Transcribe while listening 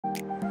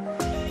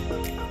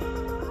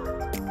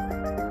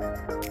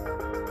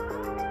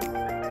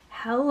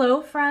Hello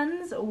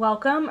friends,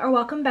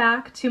 welcome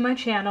back to my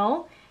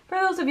channel. For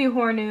those of you who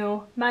are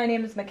new, my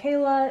name is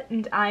Michaela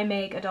and I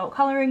make adult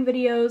coloring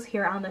videos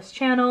here on this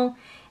channel.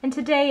 And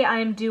today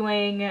I'm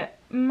doing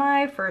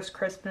my first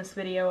Christmas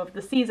video of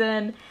the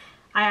season.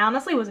 I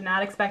honestly was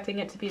not expecting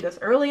it to be this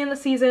early in the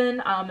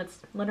season. It's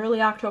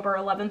literally October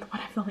 11th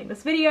when I'm filming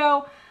this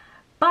video,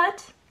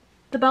 but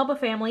the Belba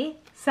family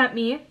sent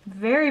me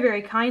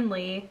very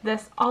kindly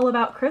this all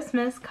about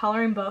Christmas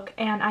coloring book,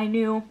 and I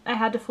knew I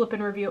had to flip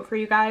and review it for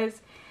you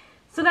guys.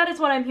 So that is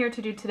what I'm here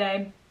to do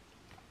today.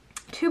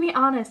 To be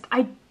honest,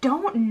 I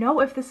don't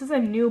know if this is a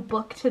new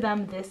book to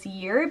them this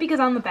year,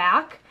 because on the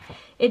back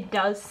it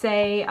does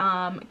say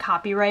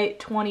copyright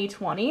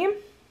 2020.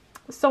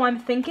 So I'm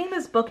thinking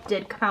this book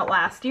did come out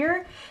last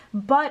year,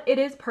 but it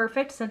is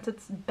perfect since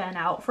it's been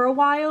out for a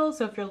while.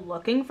 So if you're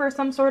looking for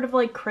some sort of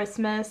like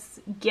Christmas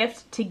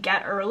gift to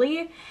get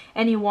early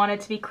and you want it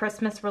to be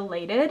Christmas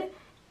related,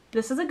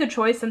 this is a good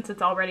choice since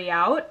it's already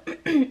out.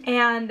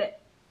 And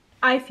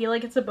I feel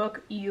like it's a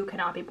book you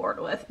cannot be bored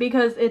with,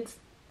 because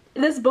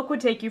this book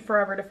would take you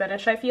forever to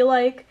finish, I feel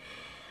like.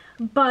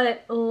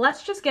 But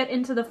let's just get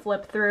into the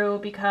flip through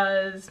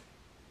because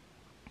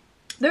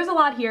there's a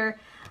lot here.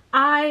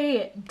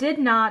 I did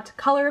not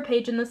color a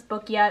page in this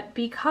book yet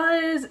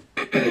because,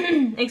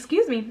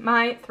 excuse me,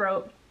 my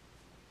throat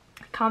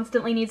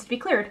constantly needs to be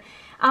cleared.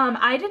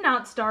 I did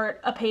not start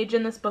a page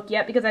in this book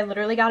yet because I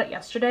literally got it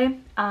yesterday,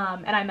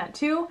 and I meant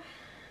to,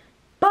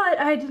 but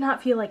I did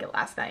not feel like it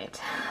last night.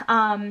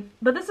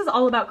 But this is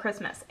all about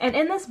Christmas, and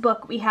in this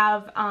book we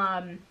have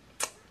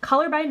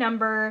color by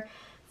number,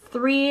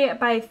 3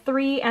 by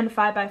 3 and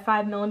 5 by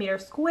 5 millimeter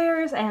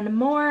squares and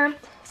more.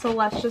 So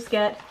let's just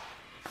get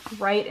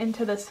right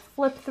into this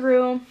flip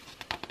through.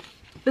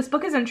 This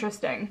book is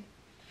interesting.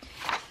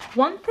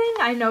 One thing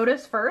I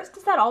noticed first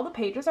is that all the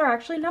pages are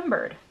actually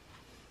numbered.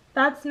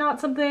 That's not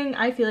something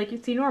I feel like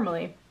you'd see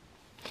normally.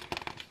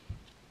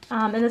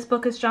 And this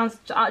book is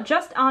just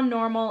on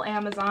normal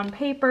Amazon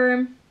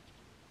paper.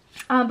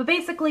 But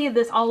basically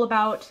this all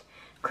about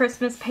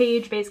Christmas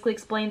page basically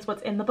explains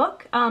what's in the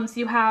book. So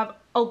you have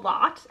a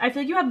lot. I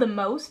feel like you have the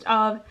most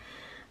of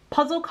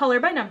puzzle color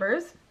by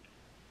numbers.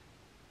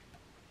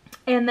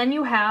 And then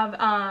you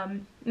have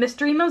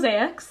mystery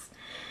mosaics,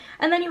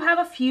 and then you have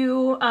a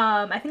few,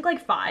 I think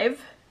like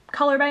 5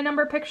 color by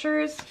number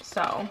pictures.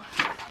 So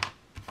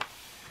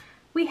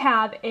we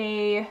have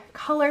a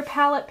color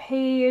palette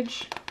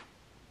page,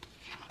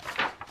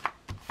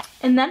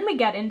 and then we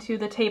get into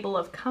the table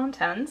of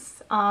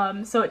contents.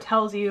 So it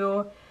tells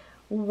you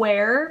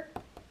where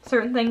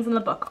certain things in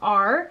the book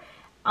are.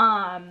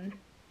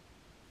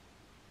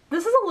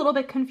 This is a little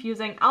bit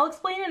confusing. I'll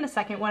explain in a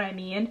second what I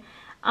mean.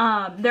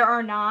 There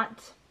are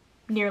not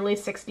nearly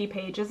 60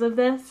 pages of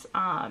this,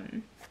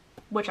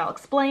 which I'll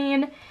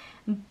explain,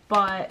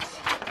 but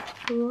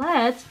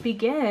let's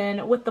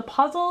begin with the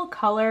Puzzle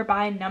Color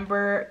by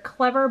Number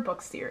Clever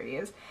Book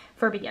Series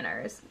for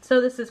beginners.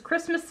 So this is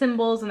Christmas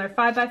symbols, and they're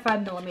 5 by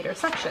 5 millimeter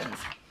sections.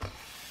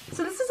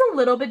 So this is a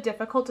little bit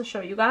difficult to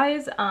show you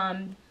guys,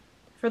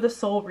 for the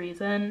sole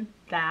reason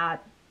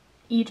that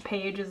each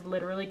page is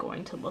literally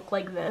going to look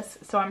like this.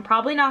 So I'm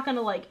probably not going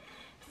to like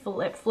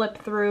flip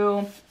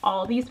through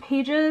all these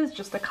pages,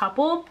 just a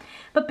couple,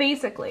 but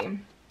basically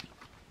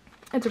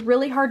it's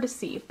really hard to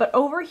see. But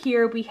over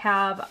here we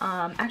have,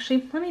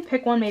 actually let me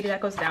pick one maybe that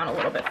goes down a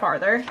little bit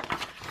farther.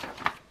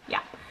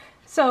 Yeah,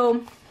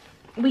 so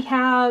we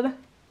have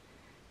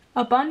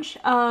a bunch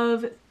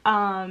of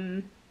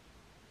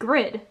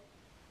grid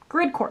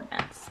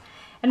coordinates,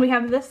 and we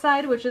have this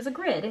side which is a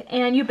grid,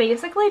 and you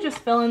basically just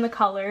fill in the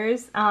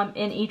colors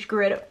in each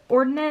grid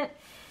ordinate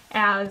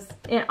as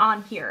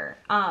on here,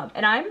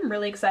 and I'm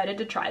really excited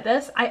to try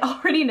this. I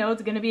already know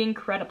it's going to be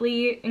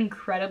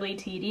incredibly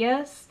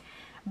tedious,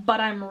 but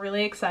I'm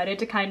really excited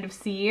to kind of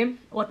see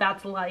what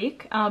that's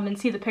like, and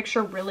see the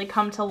picture really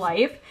come to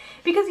life,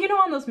 because you know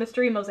on those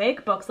mystery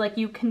mosaic books, like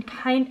you can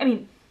I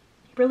mean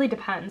it really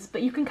depends,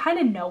 but you can kind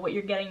of know what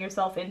you're getting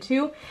yourself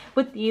into.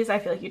 With these I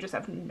feel like you just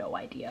have no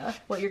idea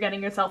what you're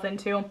getting yourself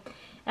into,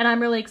 and I'm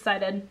really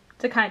excited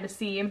to kind of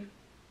see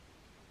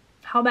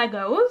how that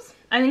goes.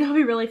 I think it'll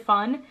be really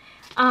fun.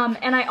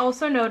 And I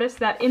also noticed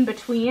that in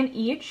between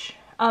each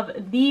of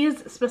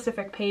these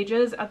specific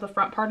pages at the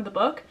front part of the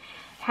book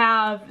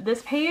have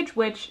this page,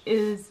 which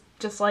is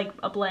just like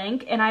a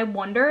blank, and I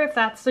wonder if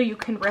that's so you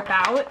can rip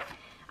out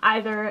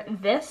either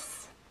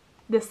this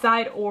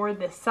side or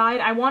this side.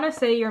 I want to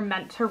say you're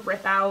meant to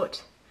rip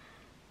out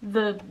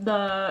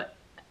the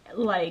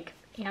like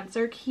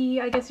answer key,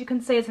 I guess you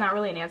can say. It's not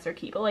really an answer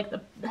key, but like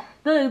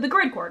the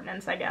grid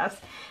coordinates, I guess.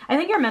 I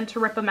think you're meant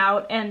to rip them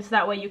out, and so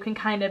that way you can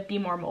kind of be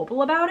more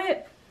mobile about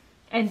it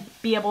and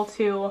be able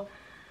to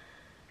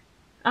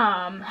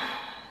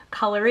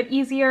color it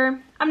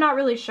easier. I'm not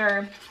really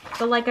sure,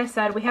 but like I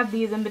said, we have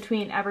these in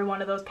between every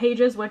one of those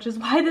pages, which is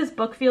why this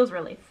book feels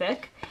really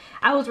thick.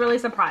 I was really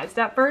surprised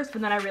at first,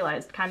 but then I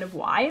realized kind of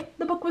why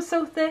the book was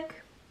so thick.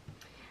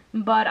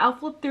 But I'll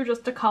flip through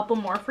just a couple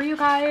more for you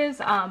guys,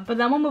 but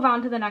then we'll move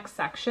on to the next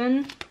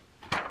section.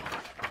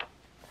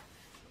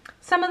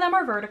 Some of them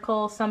are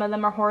vertical, some of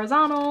them are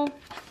horizontal.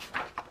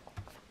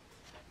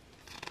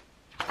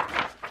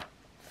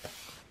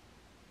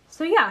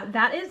 So yeah,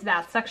 that is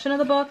that section of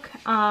the book,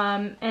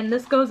 and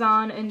this goes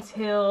on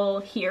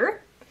until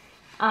here,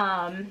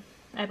 I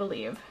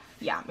believe.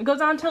 Yeah, it goes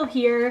on till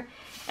here,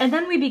 and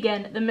then we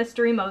begin the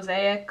Mystery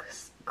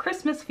Mosaics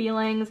Christmas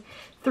Feelings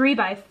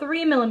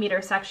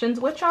 3x3mm sections,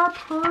 which are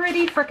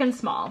pretty freaking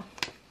small.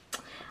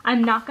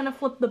 I'm not gonna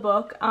flip the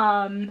book,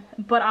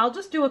 but I'll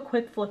just do a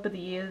quick flip of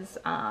these.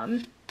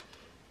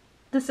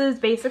 This is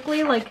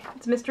basically like,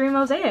 it's Mystery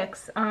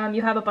Mosaics.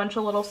 You have a bunch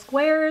of little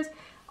squares,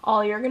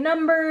 all your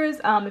numbers.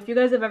 If you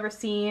guys have ever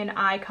seen,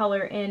 I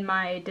color in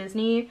my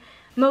Disney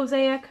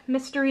Mosaic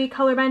Mystery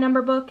color by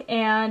number book,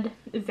 and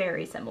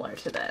very similar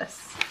to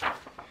this.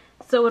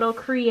 So it'll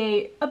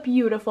create a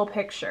beautiful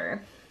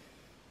picture.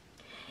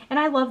 And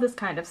I love this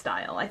kind of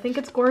style. I think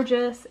it's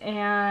gorgeous,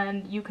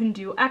 and you can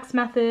do X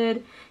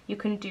method, you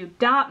can do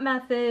dot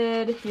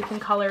method, you can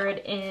color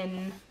it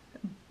in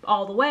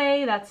all the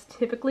way. That's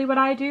typically what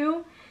I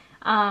do.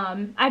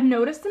 I've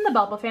noticed in the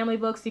Belba Family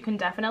books, you can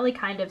definitely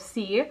kind of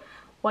see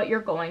what you're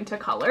going to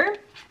color,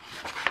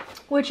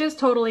 which is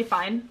totally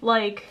fine.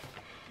 Like,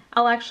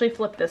 I'll actually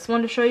flip this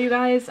one to show you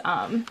guys.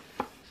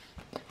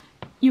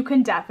 You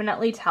can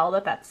definitely tell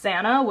that that's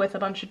Santa with a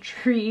bunch of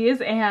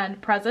trees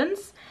and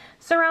presents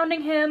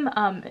surrounding him,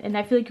 and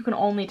I feel like you can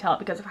only tell it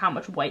because of how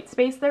much white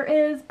space there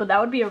is, but that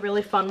would be a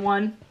really fun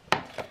one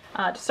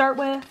to start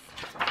with.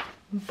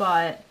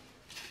 But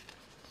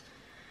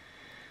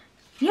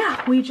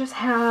yeah, we just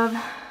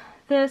have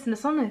this, and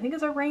this one I think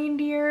is a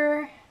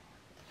reindeer.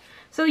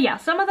 So yeah,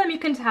 some of them you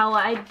can tell.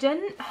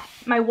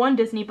 My one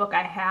Disney book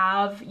I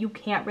have, you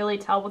can't really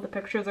tell what the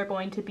pictures are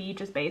going to be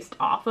just based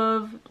off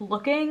of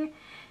looking.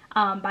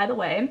 By the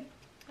way,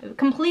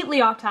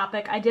 completely off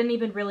topic, I didn't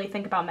even really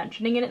think about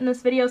mentioning it in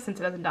this video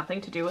since it has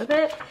nothing to do with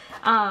it,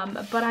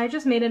 but I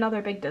just made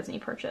another big Disney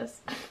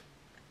purchase.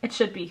 It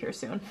should be here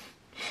soon.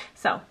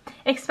 So,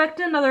 expect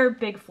another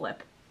big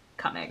flip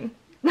coming.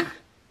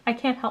 I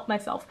can't help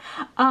myself.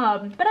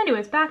 But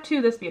anyways, back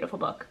to this beautiful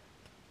book.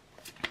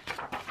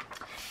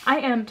 I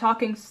am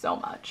talking so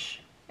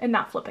much and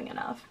not flipping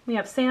enough. We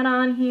have Santa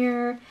on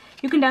here.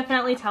 You can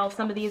definitely tell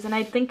some of these, and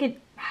I think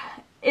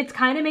it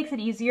kind of makes it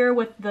easier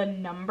with the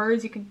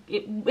numbers.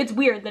 It's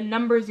weird, the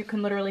numbers, you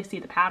can literally see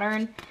the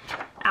pattern.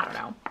 I don't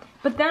know.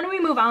 But then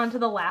we move on to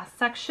the last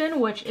section,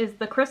 which is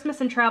the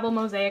Christmas and Travel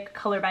Mosaic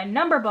color by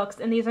number books,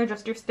 and these are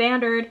just your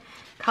standard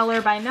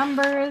color by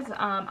numbers.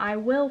 I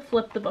will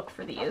flip the book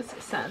for these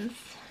since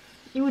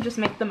it would just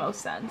make the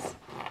most sense.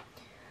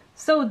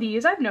 So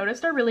these, I've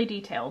noticed, are really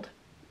detailed,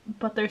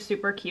 but they're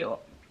super cute.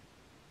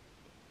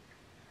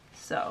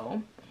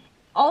 So,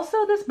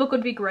 also this book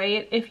would be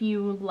great if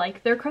you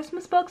like their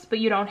Christmas books, but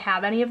you don't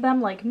have any of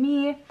them like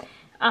me.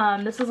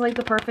 This is like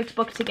the perfect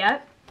book to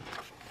get.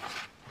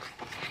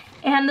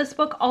 And this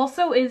book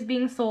also is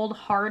being sold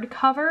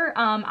hardcover.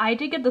 I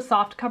did get the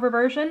soft cover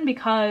version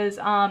because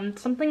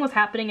something was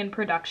happening in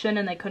production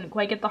and they couldn't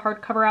quite get the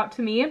hardcover out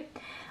to me.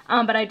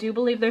 But I do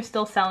believe they're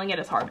still selling it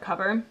as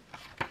hardcover.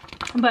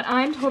 But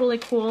I'm totally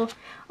cool.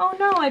 Oh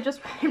no, I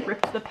just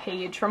ripped the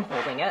page from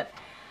holding it.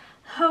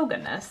 Oh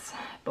goodness,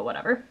 but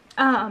whatever.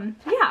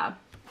 Yeah,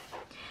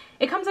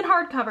 it comes in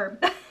hardcover.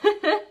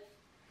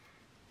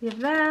 You have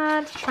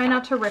that. Try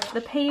not to rip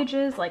the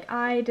pages like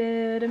I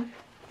did.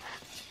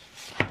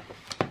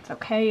 It's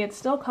okay, it's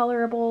still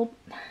colorable.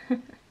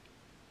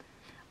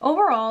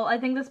 Overall, I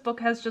think this book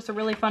has just a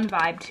really fun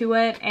vibe to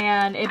it,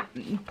 and it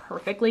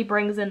perfectly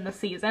brings in the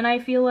season, I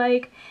feel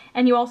like.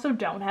 And you also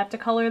don't have to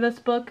color this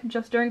book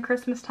just during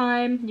Christmas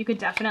time. You could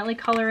definitely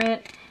color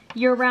it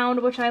year-round,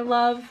 which I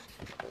love.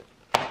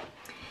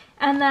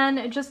 And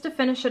then just to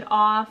finish it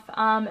off,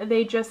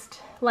 they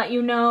just let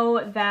you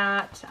know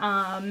that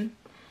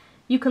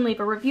you can leave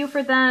a review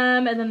for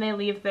them, and then they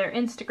leave their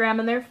Instagram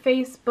and their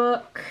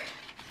Facebook.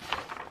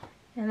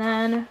 And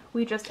then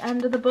we just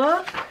end the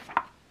book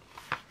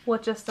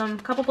with just some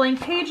couple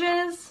blank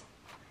pages,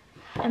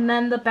 and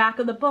then the back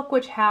of the book,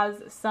 which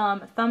has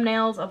some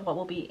thumbnails of what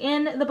will be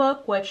in the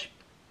book, which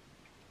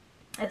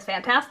is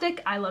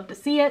fantastic. I love to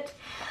see it.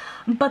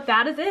 But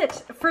that is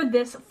it for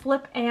this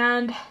flip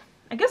and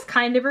I guess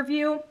kind of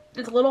review.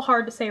 It's a little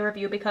hard to say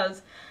review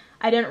because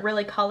I didn't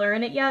really color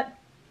in it yet.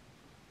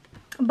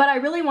 But I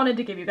really wanted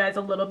to give you guys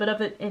a little bit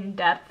of an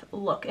in-depth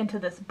look into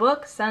this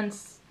book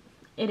since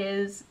it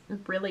is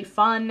really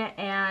fun.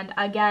 And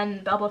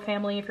again, Belba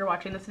Family, if you're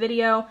watching this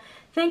video,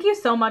 thank you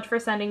so much for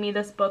sending me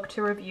this book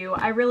to review.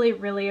 I really,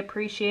 really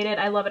appreciate it.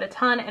 I love it a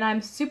ton, and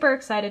I'm super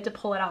excited to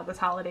pull it out this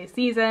holiday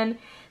season.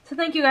 So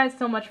thank you guys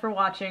so much for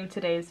watching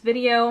today's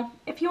video.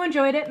 If you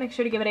enjoyed it, make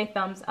sure to give it a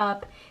thumbs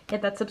up.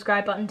 Hit that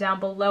subscribe button down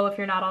below if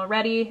you're not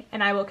already,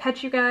 and I will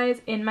catch you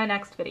guys in my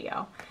next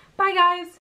video. Bye guys!